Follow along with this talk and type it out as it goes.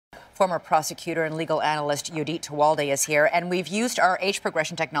Former prosecutor and legal analyst Yodit Tewalde is here, and we've used our age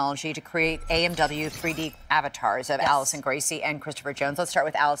progression technology to create AMW 3D avatars of Allison Gracey and Christopher Jones. Let's start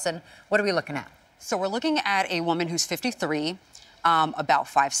with Allison. What are we looking at? So we're looking at a woman who's 53, about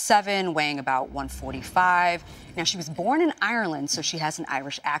 5'7", weighing about 145. Now, she was born in Ireland, so she has an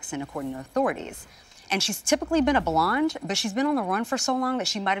Irish accent, according to authorities. And she's typically been a blonde, but she's been on the run for so long that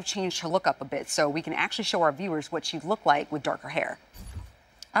she might have changed her look up a bit. So we can actually show our viewers what she'd look like with darker hair.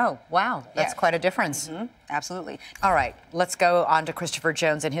 Oh, wow. That's quite a difference. Absolutely. All right. Let's go on to Christopher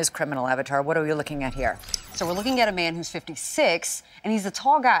Jones and his criminal avatar. What are we looking at here? So we're looking at a man who's 56, and he's a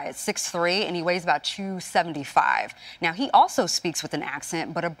tall guy at 6'3", and he weighs about 275. Now, he also speaks with an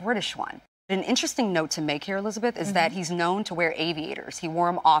accent, but a British one. An interesting note to make here, Elizabeth, is that he's known to wear aviators. He wore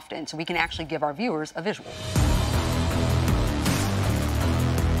them often, so we can actually give our viewers a visual.